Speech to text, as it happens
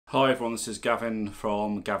Hi everyone, this is Gavin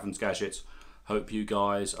from Gavin's Gadgets. Hope you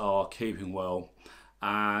guys are keeping well.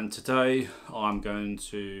 And today I'm going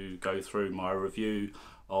to go through my review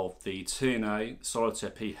of the T+A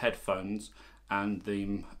Solitaire headphones and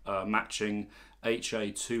the matching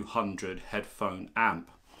HA200 headphone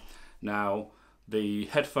amp. Now, the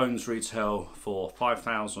headphones retail for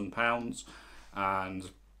 £5,000 and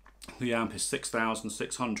the amp is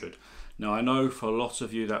 £6,600. Now, I know for a lot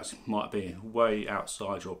of you that might be way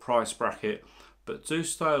outside your price bracket, but do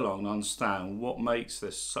stay along and understand what makes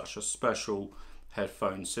this such a special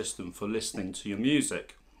headphone system for listening to your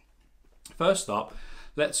music. First up,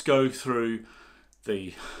 let's go through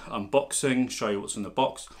the unboxing, show you what's in the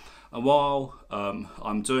box. And while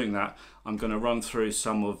I'm doing that, I'm going to run through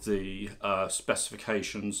some of the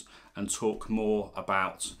specifications and talk more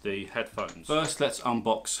about the headphones. First, let's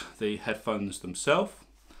unbox the headphones themselves.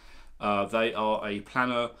 They are a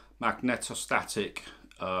planar magnetostatic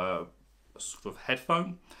sort of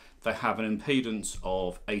headphone. They have an impedance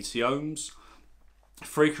of 80 ohms,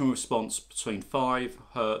 frequency response between 5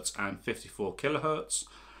 Hz and 54 kHz.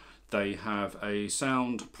 They have a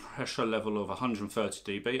sound pressure level of 130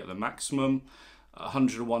 dB at the maximum,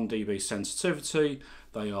 101 dB sensitivity.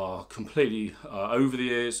 They are completely over the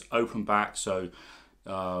ears, open back, so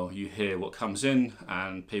you hear what comes in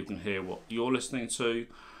and people can hear what you're listening to.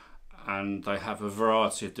 And they have a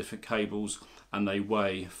variety of different cables and they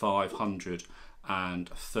weigh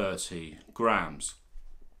 530 grams.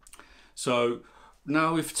 So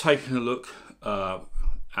now we've taken a look at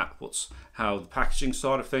how the packaging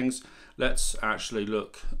side of things. Let's actually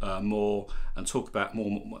look more and talk about more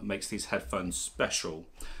what makes these headphones special.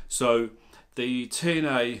 So the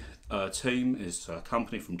T+A team is a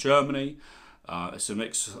company from Germany. It's a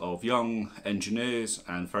mix of young engineers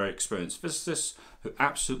and very experienced physicists who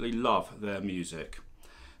absolutely love their music.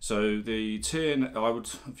 So I would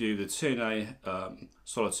view the T+A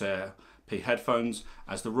SolitaireP headphones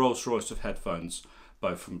as the Rolls-Royce of headphones,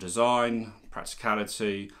 both from design,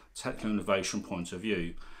 practicality, technical innovation point of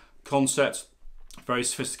view. Concept, very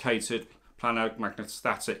sophisticated, planar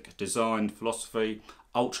magnetostatic design philosophy,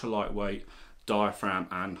 ultra lightweight, diaphragm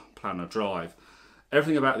and planar drive.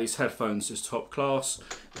 Everything about these headphones is top class.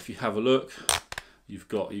 If you have a look, you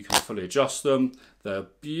can fully adjust them. They're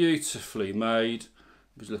beautifully made.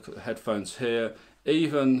 If you look at the headphones here,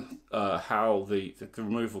 even how the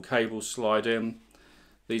removable cables slide in.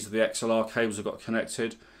 These are the XLR cables I've got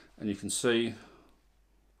connected, and you can see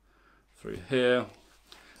through here.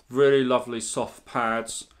 Really lovely soft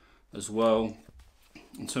pads as well.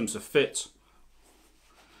 In terms of fit,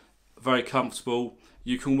 very comfortable.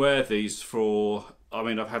 You can wear these for,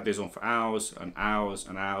 I've had these on for hours and hours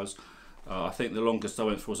and hours. I think the longest I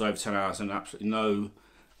went for was over 10 hours and absolutely no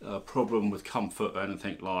problem with comfort or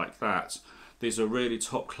anything like that. These are really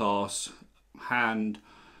top class, hand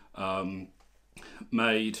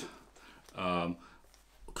made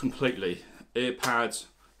completely. Ear pads,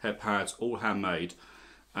 head pads, all handmade.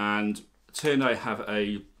 And T+A have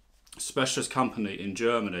a specialist company in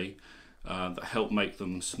Germany that help make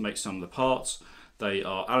some of the parts. They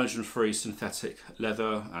are allergen-free synthetic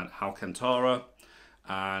leather and Alcantara,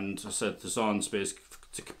 and as I said, designed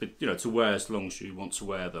to wear as long as you want to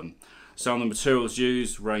wear them. Some of the materials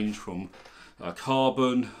used range from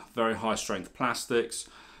carbon, very high strength plastics,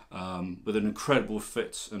 with an incredible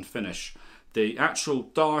fit and finish. The actual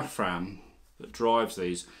diaphragm that drives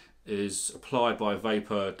these is applied by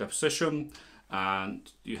vapor deposition,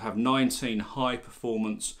 and you have 19 high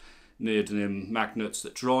performance neodymium magnets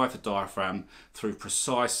that drive the diaphragm through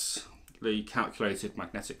precisely calculated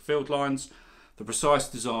magnetic field lines. The precise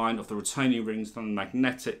design of the retaining rings and the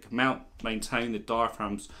magnetic mount maintain the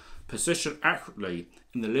diaphragm's position accurately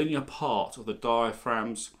in the linear part of the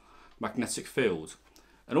diaphragm's magnetic field.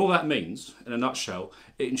 And all that means, in a nutshell,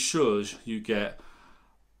 it ensures you get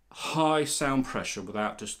high sound pressure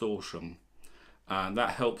without distortion. And that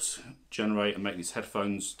helps generate and make these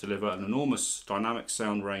headphones deliver an enormous dynamic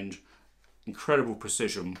sound range, incredible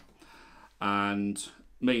precision, and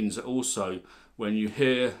means that also when you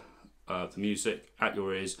hear the music at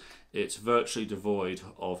your ears, it's virtually devoid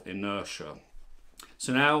of inertia.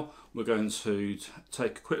 So now we're going to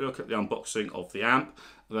take a quick look at the unboxing of the amp,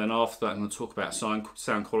 and then after that I'm going to talk about sound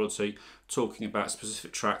quality, talking about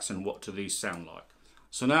specific tracks and what do these sound like.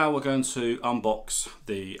 So now we're going to unbox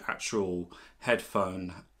the actual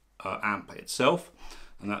headphone amp itself,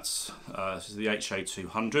 and this is the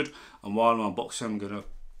HA200. And while I'm unboxing, I'm going to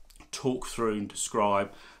talk through and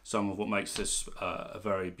describe some of what makes this a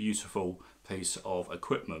very beautiful piece of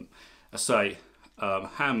equipment. I say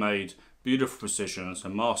handmade, beautiful precision, it's a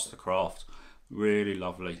mastercraft, really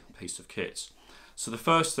lovely piece of kit. So the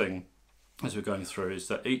first thing as we're going through is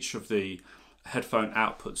that each of the headphone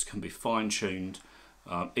outputs can be fine-tuned,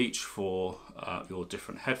 each for your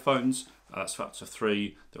different headphones. That's up to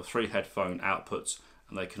 3. There are 3 headphone outputs,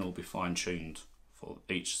 and they can all be fine-tuned for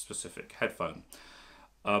each specific headphone.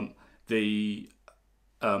 The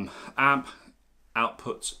amp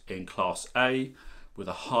outputs in class A with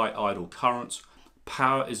a high idle current.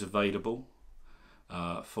 Power is available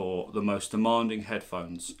for the most demanding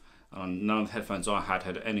headphones, and none of the headphones I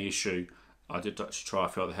had any issue. I did actually try a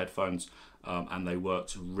few other headphones and they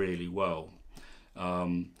worked really well.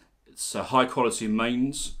 It's a high quality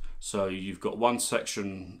mains, so you've got one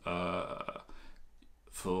section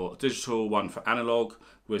for digital, one for analog,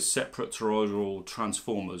 with separate toroidal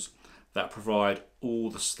transformers that provide all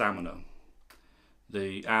the stamina.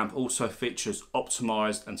 The amp also features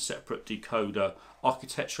optimized and separate decoder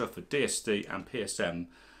architecture for DSD and PSM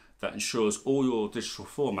that ensures all your digital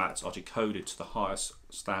formats are decoded to the highest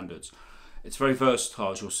standards. It's very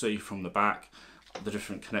versatile, as you'll see from the back, the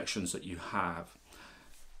different connections that you have.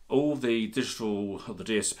 All the digital, or the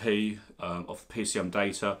DSP of the PCM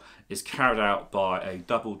data is carried out by a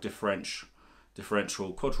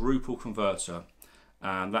double-differential-quadruple converter,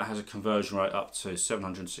 and that has a conversion rate up to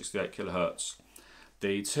 768 kilohertz.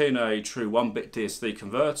 The T+A True 1-bit DSD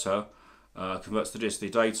converter converts the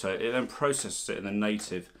DSD data. It then processes it in a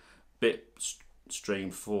native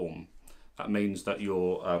Bitstream form. That means that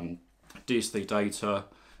your DSD data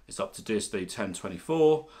is up to DSD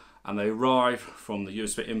 1024, and they arrive from the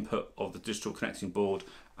USB input of the digital connecting board,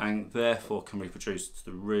 and therefore can be produced to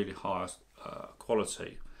the really highest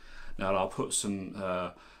quality. Now I'll put some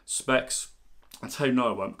specs. I'll tell you no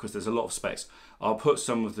I won't, because there's a lot of specs. I'll put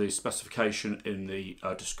some of the specification in the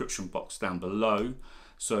description box down below,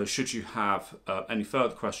 so should you have any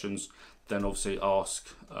further questions, then obviously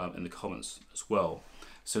ask in the comments as well.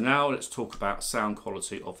 So now let's talk about sound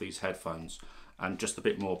quality of these headphones, and just a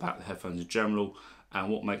bit more about the headphones in general and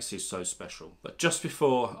what makes these so special. But just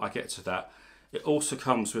before I get to that, it also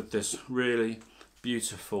comes with this really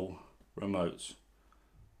beautiful remote.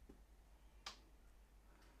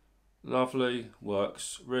 Lovely,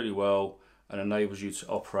 works really well, and enables you to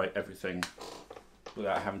operate everything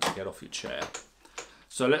without having to get off your chair.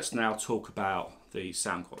 So let's now talk about the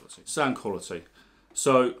sound quality. Sound quality.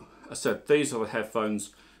 So I said these are the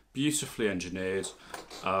headphones, beautifully engineered.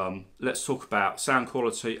 Let's talk about sound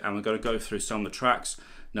quality, and we're going to go through some of the tracks.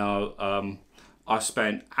 Now I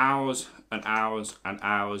spent hours and hours and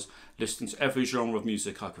hours listening to every genre of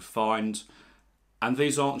music I could find, and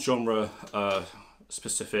these aren't genre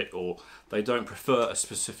specific, or they don't prefer a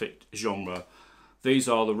specific genre. These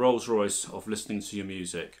are the Rolls Royce of listening to your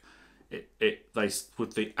music.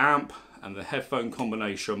 With the amp and the headphone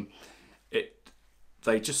combination,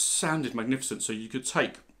 they just sounded magnificent. So you could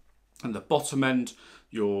take at the bottom end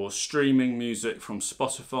your streaming music from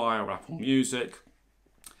Spotify or Apple Music,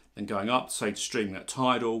 then going up, say, to streaming at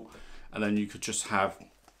Tidal, and then you could just have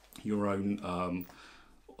your own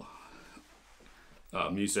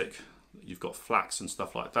music. You've got FLACs and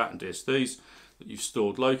stuff like that and DSDs that you've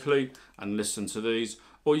stored locally and listen to these,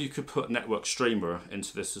 or you could put a network streamer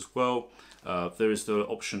into this as well. There is the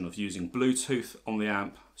option of using Bluetooth on the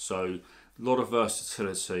amp, so a lot of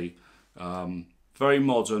versatility, very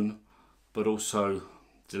modern, but also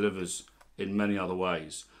delivers in many other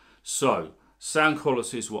ways. So sound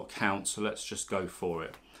quality is what counts, so let's just go for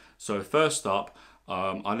it. So first up,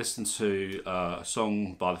 I listened to a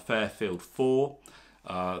song by the Fairfield 4.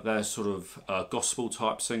 They're sort of gospel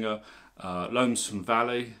type singer, Lonesome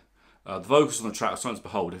Valley. The vocals on the track are something to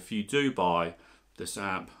behold. If you do buy this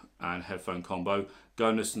amp and headphone combo, go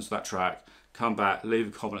and listen to that track, come back, leave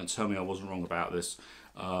a comment and tell me I wasn't wrong about this.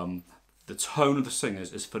 The tone of the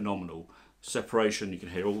singers is phenomenal. Separation, you can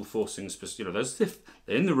hear all the 4 singers, you know, they're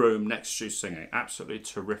in the room next to you singing, absolutely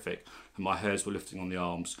terrific, and my hairs were lifting on the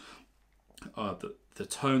arms. The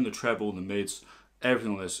tone, the treble, the mids,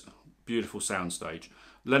 everything on this beautiful soundstage.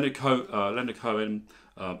 Leonard Cohen,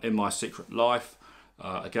 In My Secret Life.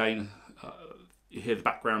 Again, you hear the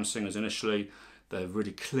background singers initially. They're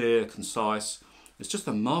really clear, concise. It's just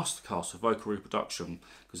a masterclass of vocal reproduction,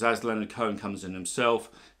 because as Leonard Cohen comes in himself,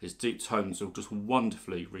 his deep tones are just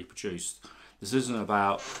wonderfully reproduced. This isn't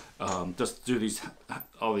about just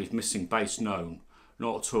are these missing bass? No,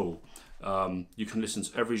 not at all. You can listen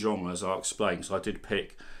to every genre, as I explained. So I did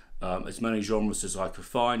pick as many genres as I could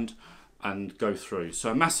find and go through.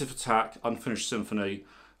 So Massive Attack, Unfinished Symphony,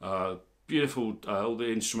 beautiful, all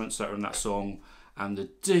the instruments that are in that song, and the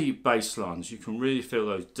deep bass lines. You can really feel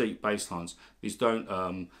those deep bass lines. These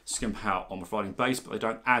don't skimp out on providing bass, but they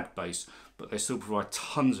don't add bass, but they still provide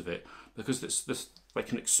tons of it, because they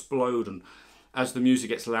can explode, and as the music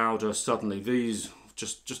gets louder, suddenly these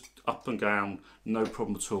just up and down, no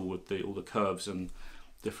problem at all with all the curves and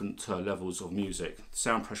different levels of music. The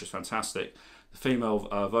sound pressure is fantastic. The female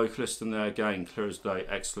vocalist in there, again, clear as day,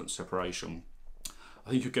 excellent separation. I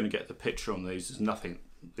think you're going to get the picture on these. There's nothing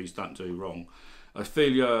these don't do wrong.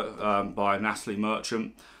 Ophelia by Natalie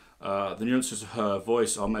Merchant. The nuances of her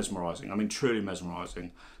voice are mesmerising. I mean, truly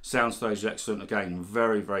mesmerising. Soundstage is excellent. Again,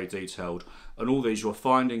 very, very detailed. And all these, you're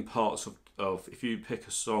finding parts of if you pick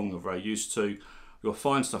a song you're very used to, you'll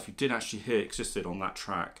find stuff you didn't actually hear existed on that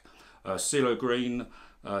track. CeeLo Green,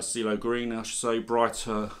 I should say,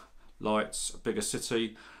 Brighter Lights, Bigger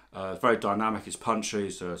City. Very dynamic, it's punchy,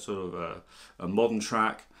 it's a sort of a modern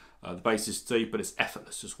track. The bass is deep, but it's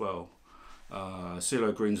effortless as well.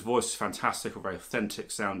 CeeLo Green's voice is fantastic, very authentic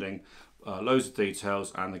sounding, loads of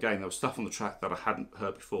details, and again, there was stuff on the track that I hadn't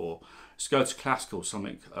heard before. Let's go to classical,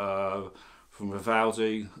 something from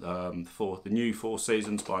Vivaldi, for the new Four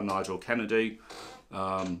Seasons by Nigel Kennedy.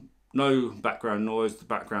 No background noise, the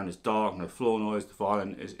background is dark, no floor noise, the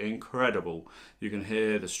violin is incredible. You can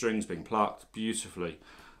hear the strings being plucked beautifully.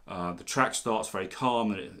 The track starts very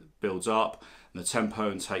calm and it builds up, and the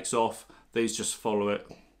tempo and takes off. These just follow it,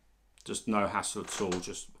 just no hassle at all,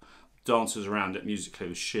 just dances around it musically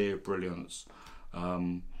with sheer brilliance.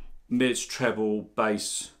 Mids, treble,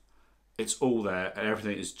 bass, it's all there, and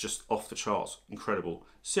everything is just off the charts, incredible.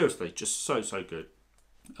 Seriously, just so good.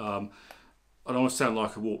 I don't want to sound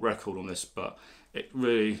like a walk record on this, but it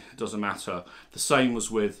really doesn't matter. The same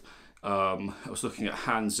was with, I was looking at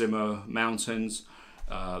Hans Zimmer Mountains,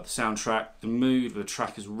 the soundtrack. The mood of the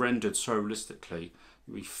track is rendered so realistically.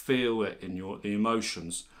 We feel it in the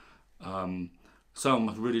emotions.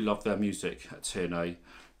 Some really love their music at T+A,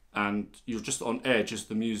 and you're just on edge as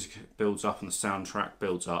the music builds up and the soundtrack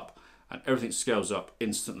builds up, and everything scales up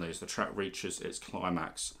instantly as the track reaches its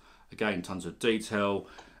climax. Again, tons of detail,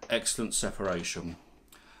 excellent separation.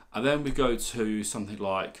 And then we go to something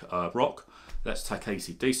like rock. Let's take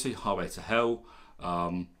AC/DC, Highway to Hell.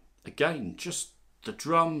 Again, just the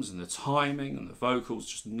drums and the timing and the vocals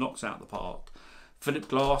just knocks out the park. Philip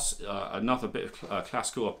Glass, another bit of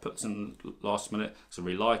classical I put in last minute because I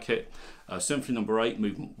really like it. Symphony No. 8,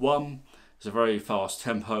 Movement 1. It's a very fast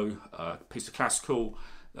tempo piece of classical.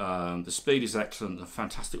 The speed is excellent, the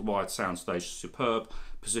fantastic wide soundstage, superb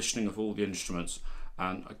positioning of all the instruments,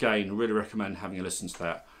 and again, really recommend having a listen to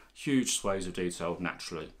that. Huge sways of detail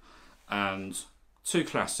naturally. And two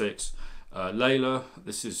classics, Layla,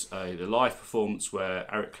 this is the live performance where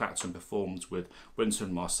Eric Clapton performed with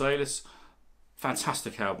Wynton Marsalis.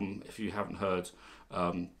 Fantastic album if you haven't heard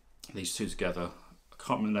these two together. I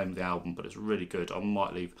can't remember the name of the album, but it's really good.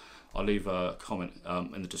 I'll leave a comment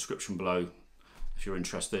in the description below if you're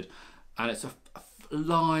interested. And it's a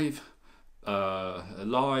live,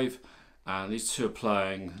 and these two are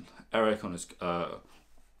playing, Eric on his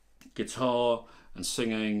guitar and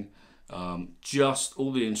singing, just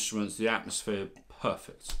all the instruments, the atmosphere,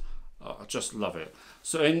 perfect. I just love it.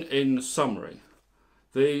 So in summary,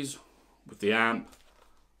 these with the amp,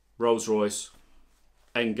 Rolls-Royce,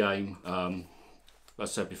 Endgame, like I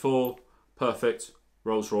said before, perfect,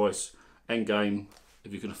 Rolls-Royce, Endgame,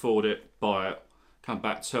 if you can afford it, buy it. Come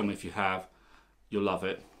back, tell me if you have. You'll love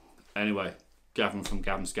it. Anyway, Gavin from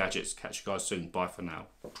Gavin's Gadgets. Catch you guys soon. Bye for now.